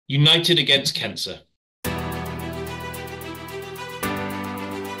United Against Cancer.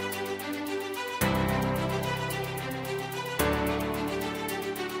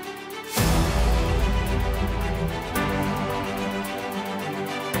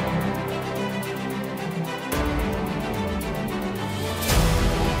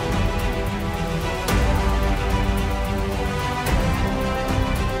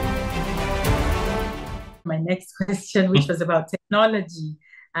 My next question, which was about technology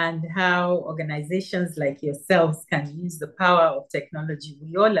and how organizations like yourselves can use the power of technology.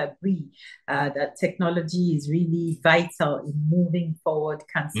 We all agree that technology is really vital in moving forward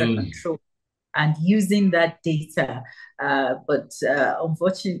cancer Mm. control and using that data. But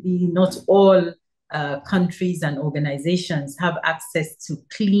unfortunately, not all countries and organizations have access to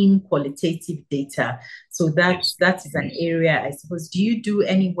clean qualitative data. So Yes. that is an area, I suppose. Do you do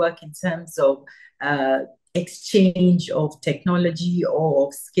any work in terms of uh, exchange of technology or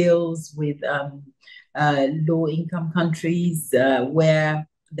of skills with low income countries where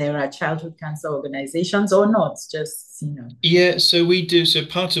there are childhood cancer organizations or not? Just, Yeah, so we do. So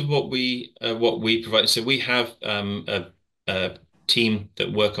part of what we provide. So we have a team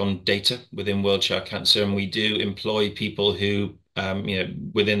that work on data within World Child Cancer, and we do employ people who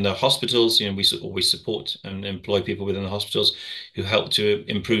within the hospitals. We always support and employ people within the hospitals who help to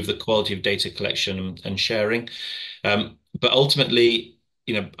improve the quality of data collection and sharing. But ultimately,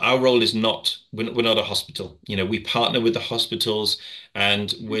 our role is not, we're not a hospital. We partner with the hospitals, and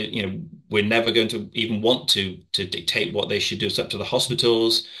we're never going to even want to dictate what they should do. It's up to the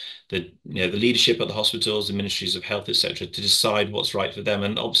hospitals, the leadership at the hospitals, the ministries of health, etc., to decide what's right for them.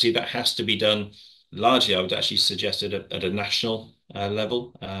 And obviously that has to be done largely, I would actually suggest at a national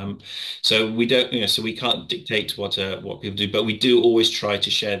level. So we don't, so we can't dictate what people do, but we do always try to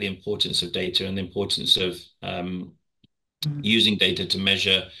share the importance of data and the importance of using data to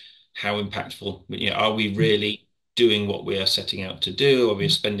measure how impactful, are we really doing what we are setting out to do? Are we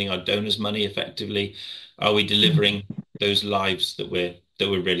spending our donors' money effectively? Are we delivering those lives that we're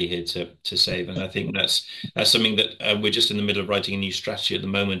really here to save? And I think that's something that we're just in the middle of writing a new strategy at the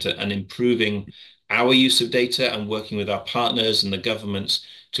moment, and improving our use of data and working with our partners and the governments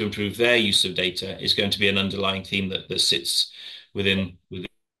to improve their use of data is going to be an underlying theme that sits within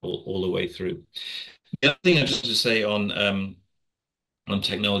all the way through. The other thing I just to say on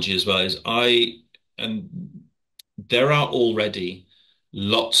technology as well is and there are already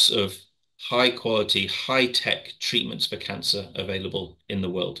lots of high quality, high tech treatments for cancer available in the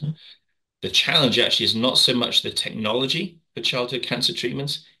world. The challenge actually is not so much the technology for childhood cancer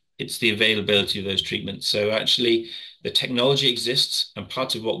treatments, it's the availability of those treatments. So actually, the technology exists, and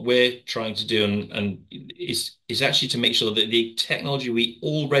part of what we're trying to do and is actually to make sure that the technology we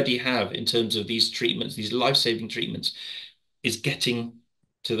already have in terms of these treatments, these life-saving treatments, is getting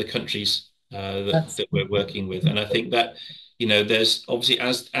to the countries that's that we're working with. And I think that, there's obviously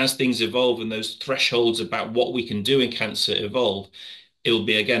as things evolve and those thresholds about what we can do in cancer evolve, it'll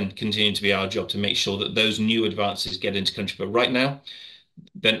be again continuing to be our job to make sure that those new advances get into country. But right now,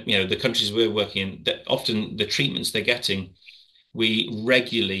 then the countries we're working in, that often the treatments they're getting, we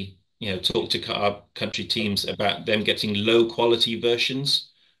regularly talk to our country teams about them getting low quality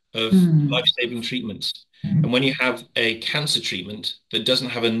versions of mm, life-saving treatments. And when you have a cancer treatment that doesn't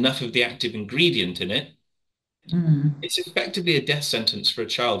have enough of the active ingredient in it, mm, it's effectively a death sentence for a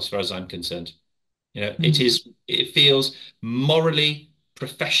child, as far as I'm concerned. mm, It feels morally,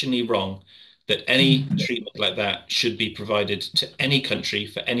 professionally wrong that any mm. treatment like that should be provided to any country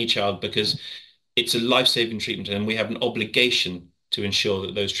for any child, because it's a life-saving treatment, and we have an obligation to ensure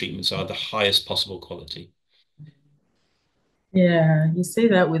that those treatments are the highest possible quality. Yeah, you say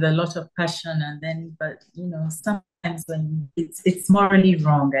that with a lot of passion, and then, but sometimes when it's morally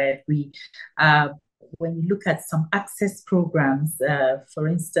wrong, I agree. Uh, when you look at some access programs, for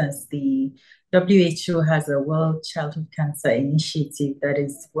instance, the WHO has a World Childhood Cancer Initiative that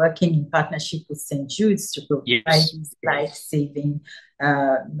is working in partnership with St. Jude's to provide Yes. these life-saving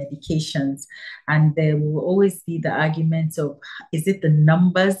medications, and there will always be the argument of is it the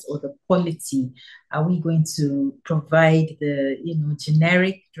numbers or the quality? Are we going to provide the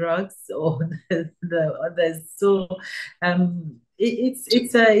generic drugs or the others? So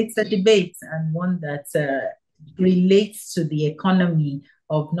it's a debate, and one that relates to the economy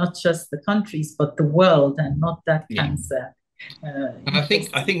of not just the countries but the world, and not that Yeah. cancer. And I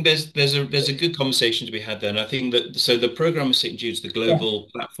Interesting. think there's a good conversation to be had there. And I think that so the program of St. Jude's, the Yeah. global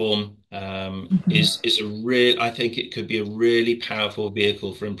platform, Mhm. is a real. I think it could be a really powerful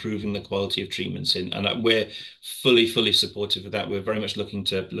vehicle for improving the quality of treatments in, and we're fully supportive of that. We're very much looking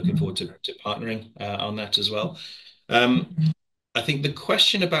forward to partnering on that as well. Um, I think the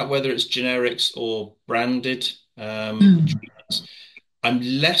question about whether it's generics or branded Mm, treatments, I'm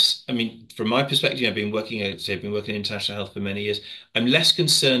less, I mean, from my perspective, I've been working, I've been working in international health for many years. I'm less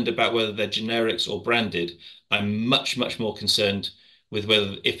concerned about whether they're generics or branded. I'm much, much more concerned with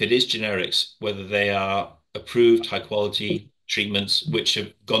whether, if it is generics, whether they are approved high quality treatments which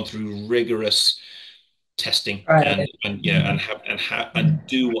have gone through rigorous testing right. and you know Mm, and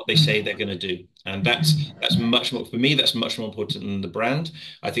do what they say they're going to do. And that's much more for me. That's much more important than the brand.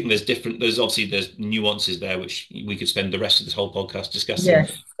 I think there's obviously there's nuances there which we could spend the rest of this whole podcast discussing.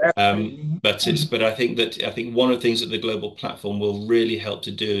 yes, absolutely. But I think one of the things that the global platform will really help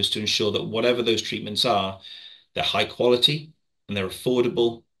to do is to ensure that whatever those treatments are, they're high quality and they're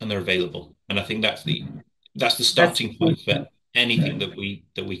affordable and they're available. And I think that's the That's starting key. point for anything that we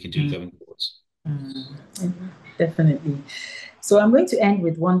could do Mm, going forwards. definitely. So I'm going to end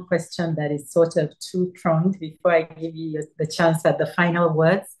with one question that is sort of two-pronged before I give you the chance at the final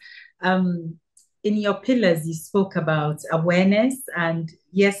words. Um, in your pillars, you spoke about awareness, and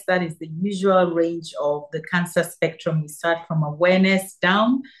yes, that is the usual range of the cancer spectrum. We start from awareness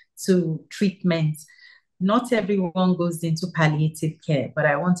down to treatment. Not everyone goes into palliative care, but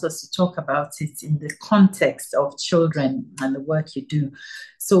I want us to talk about it in the context of children and the work you do.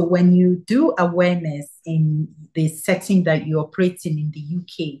 So, when you do awareness in the setting that you operate in the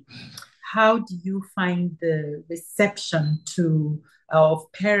UK, how do you find the reception to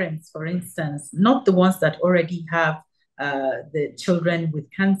of parents, for instance, not the ones that already have the children with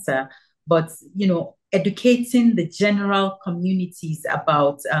cancer, but educating the general communities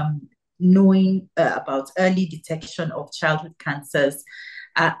about knowing about early detection of childhood cancers.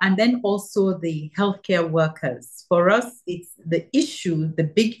 And then also the healthcare workers. For us, it's the issue, the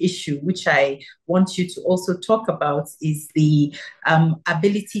big issue, which I want you to also talk about, is the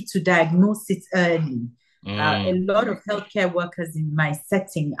ability to diagnose it early. A Mm, lot of healthcare workers in my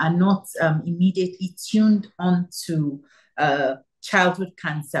setting are not immediately tuned on to childhood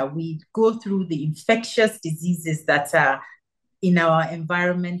cancer. We go through the infectious diseases that are in our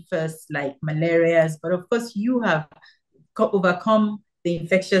environment first, like malarias. But of course, you have overcome the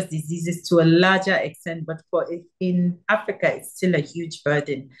infectious diseases to a larger extent, but in Africa, it's still a huge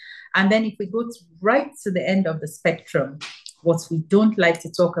burden. And then if we go right to the end of the spectrum, what we don't like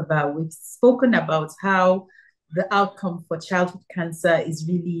to talk about, we've spoken about how the outcome for childhood cancer is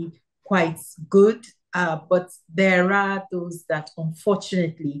really quite good, but there are those that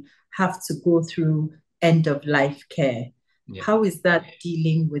unfortunately have to go through end of life care. yeah. How is that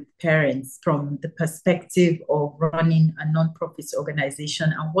dealing with parents from the perspective of running a nonprofit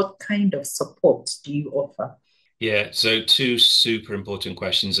organization, and what kind of support do you offer? Yeah, so two super important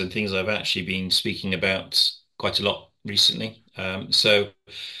questions and things I've actually been speaking about quite a lot recently. So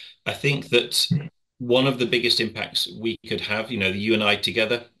I think that one of the biggest impacts we could have, you and I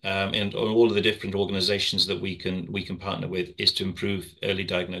together, and on all of the different organizations that we can partner with, is to improve early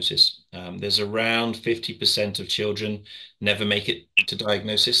diagnosis. There's around 50% of children never make it to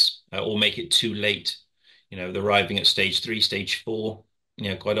diagnosis or make it too late. They're arriving at stage 3, stage 4,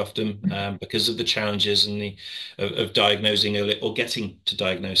 quite often because of the challenges and of diagnosing early or getting to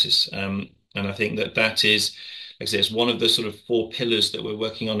diagnosis. And I think that is, like I say, it's one of the sort of four pillars that we're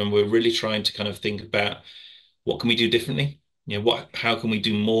working on, and we're really trying to kind of think about what can we do differently? How can we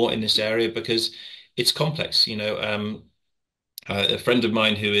do more in this area? Because it's complex. A friend of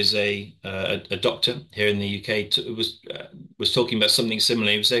mine who is a doctor here in the UK was talking about something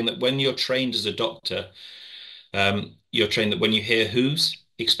similar. He was saying that when you're trained as a doctor, you're trained that when you hear hooves,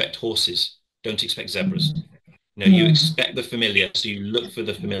 expect horses, don't expect zebras. You Mm, expect the familiar, so you look for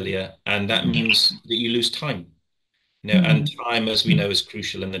the familiar, and that means that you lose time. And mm, time, as we know, is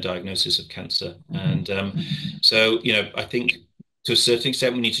crucial in the diagnosis of cancer. And so, I think to a certain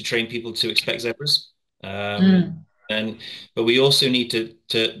extent, we need to train people to expect zebras. Um, mm, and but we also need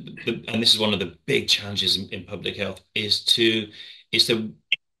and this is one of the big challenges in public health, is to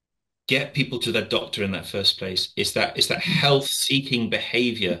get people to their doctor in that first place. It's that health-seeking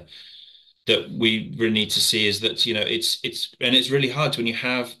behavior that we really need to see, is that it's really hard when you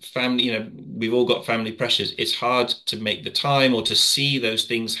have family. We've all got family pressures. It's hard to make the time or to see those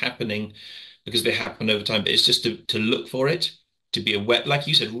things happening because they happen over time, but it's just to look for it, to be aware, like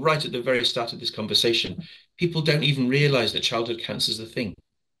you said right at the very start of this conversation. People don't even realize that childhood cancer is a thing.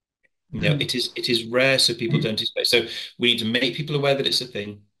 mm, It is rare, so people don't expect. So we need to make people aware that it's a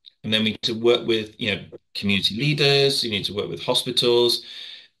thing, and then we need to work with community leaders. You need to work with hospitals,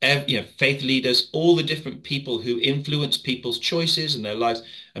 faith leaders, all the different people who influence people's choices and their lives,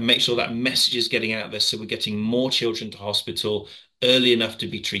 and make sure that message is getting out there, so we're getting more children to hospital early enough to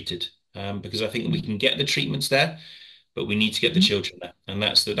be treated. Because I think we can get the treatments there, but we need to get the Mhm. children there, and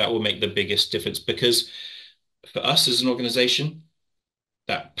that will make the biggest difference because for us as an organization,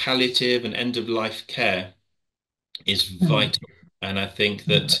 that palliative and end of life care is Mhm. vital. And I think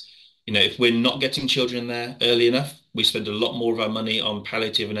that, if we're not getting children there early enough, we spend a lot more of our money on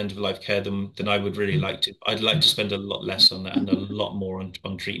palliative and end of life care than I would really like to. I'd like to spend a lot less on that and a lot more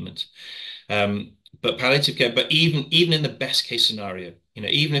on treatment. Um, but palliative care, but even in the best case scenario,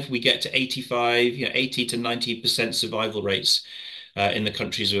 even if we get to 85, 80 to 90% survival rates in the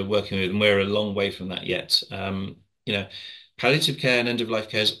countries we're working with, and we're a long way from that yet. You know, Palliative care and end of life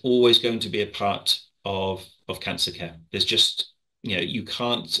care is always going to be a part of cancer care. There's just, you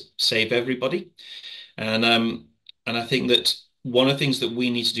can't save everybody. And I think that one of the things that we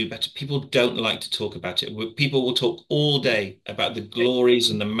need to do better, people don't like to talk about it. People will talk all day about the glories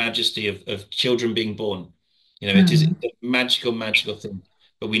and the majesty of children being born. It is Mhm. a magical, magical thing.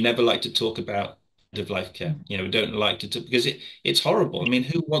 But we never like to talk about end of life care. We don't like to talk because it's horrible. I mean,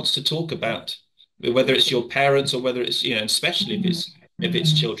 who wants to talk about whether it's your parents or whether it's, especially Mhm. if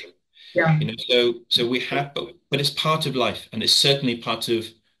it's Mhm. children. Yeah. So we have, but it's part of life, and it's certainly part of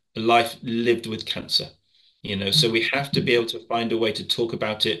life lived with cancer. So we have to be able to find a way to talk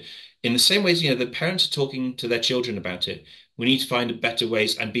about it in the same ways, the parents are talking to their children about it. We need to find better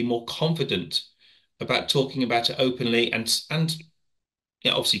ways and be more confident about talking about it openly and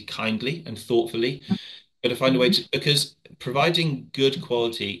obviously kindly and thoughtfully, but to find a way Mhm. to, because providing good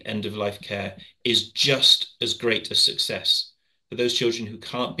quality end of life care is just as great a success for those children who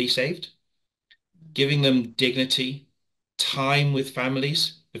can't be saved, giving them dignity, time with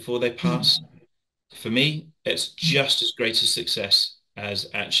families before they pass. For me, it's just as great a success as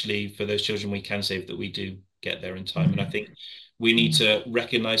actually for those children we can save that we do get there in time. And I think we need to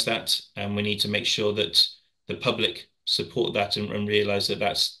recognize that, and we need to make sure that the public support that and realize that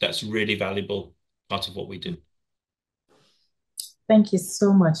that's really valuable part of what we do. Thank you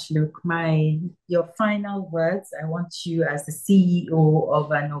so much, Luke. Your final words. I want you, as the CEO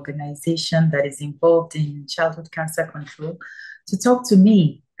of an organization that is involved in childhood cancer control, to talk to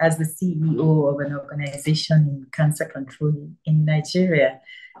me as the CEO of an organization in cancer control in Nigeria.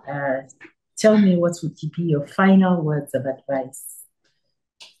 Uh, Tell me what would be your final words of advice.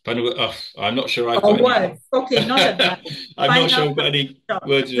 But I'm not sure I've got Or any. words. Okay, not advice. I'm not sure Final I've got any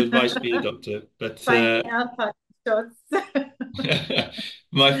words of advice for you, Doctor. But final parting shots.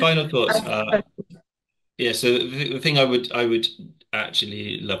 my final thoughts are, yeah. So the thing I would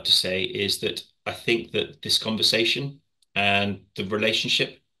actually love to say is that I think that this conversation and the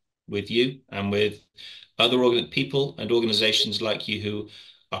relationship with you and with other people and organizations like you who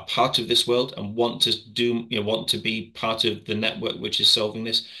are part of this world and want to be part of the network which is solving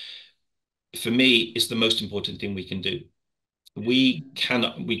this, for me, is the most important thing we can do. We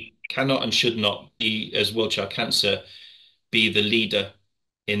cannot and should not be, as World Child Cancer, be the leader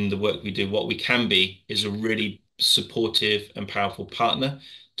in the work we do. What we can be is a really supportive and powerful partner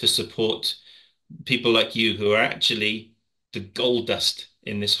to support people like you who are actually the gold dust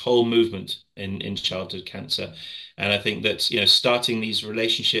in this whole movement in childhood cancer. And I think that, starting these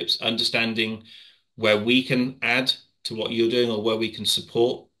relationships, understanding where we can add to what you're doing or where we can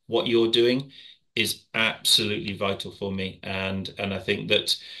support what you're doing is absolutely vital for me. And I think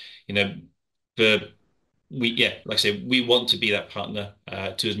that, you know, the like I say, we want to be that partner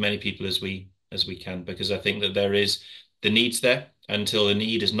to as many people as we can, because I think that there is the needs there. Until the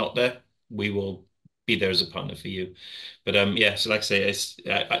need is not there, we will be there as a partner for you. But yeah, so like I say, it's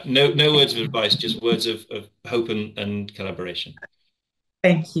no words of advice, just words of hope and collaboration.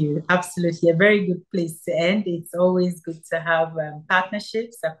 Thank you. Absolutely. A very good place to end. It's always good to have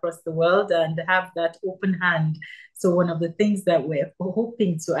partnerships across the world and have that open hand. So, one of the things that we're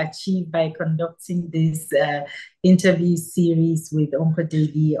hoping to achieve by conducting this interview series with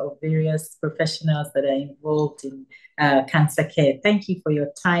OncoDaily of various professionals that are involved in cancer care. Thank you for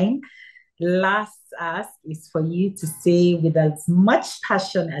your time. Last ask is for you to say with as much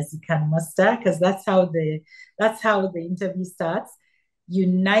passion as you can muster, because that's how the interview starts.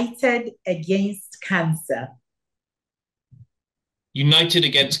 United against cancer. United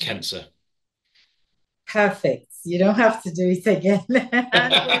against cancer. Perfect. You don't have to do it again.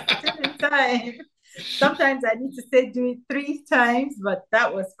 And we're still in time. Sometimes I need to say do it 3 times, but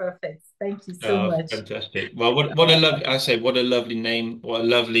that was perfect. Thank you so Oh, much. fantastic. Well, what a lovely, I say, what a lovely name. What a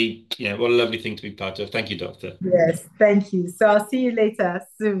lovely, what a lovely thing to be part of. Thank you, Doctor. Yes, thank you. So I'll see you later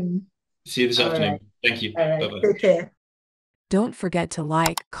soon. See you this All right. afternoon. Thank you. All right. Bye-bye. Take care. Don't forget to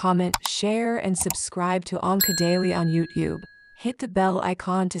like, comment, share, and subscribe to OncoDaily on YouTube. Hit the bell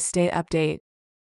icon to stay updated.